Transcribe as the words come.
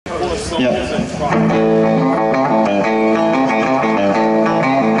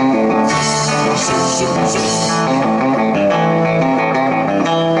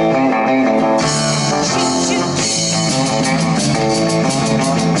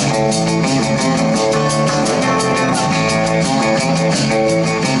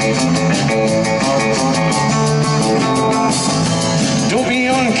Don't be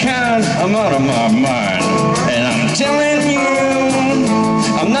unkind, I'm out of my mind. And I'm telling you,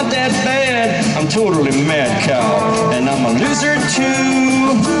 I'm not that bad, I'm totally mad cow. And I'm a loser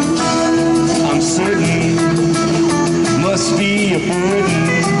too, I'm certain, must be a burden.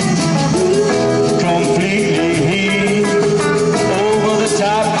 Completely over the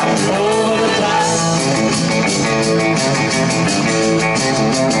top, over the top.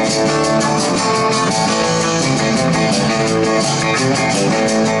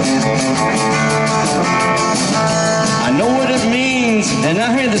 I know what it means, and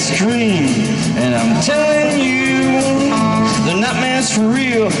I hear the scream, and I'm telling you, the nightmare's for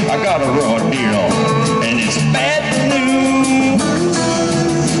real. I got a raw deal, and it's bad news.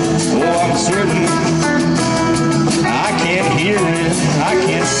 Oh, I'm certain I can't hear it, I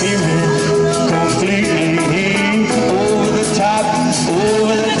can't feel it. Completely over the top,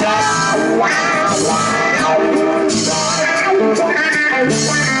 over the top.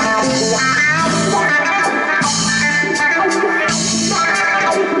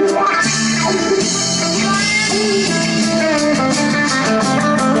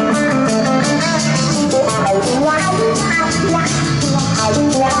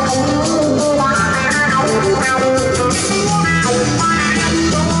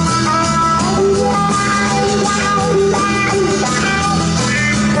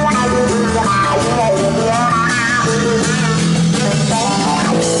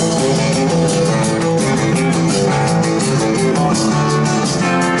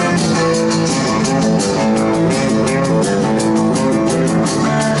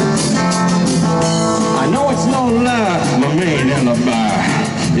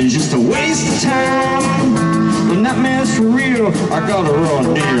 It's just a waste of time. The nightmare's for real. I got a raw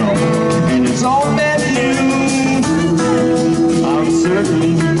deal, and it's all bad news. I'm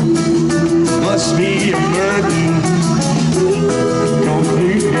certain, must be a burden.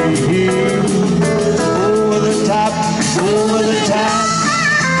 Completely here.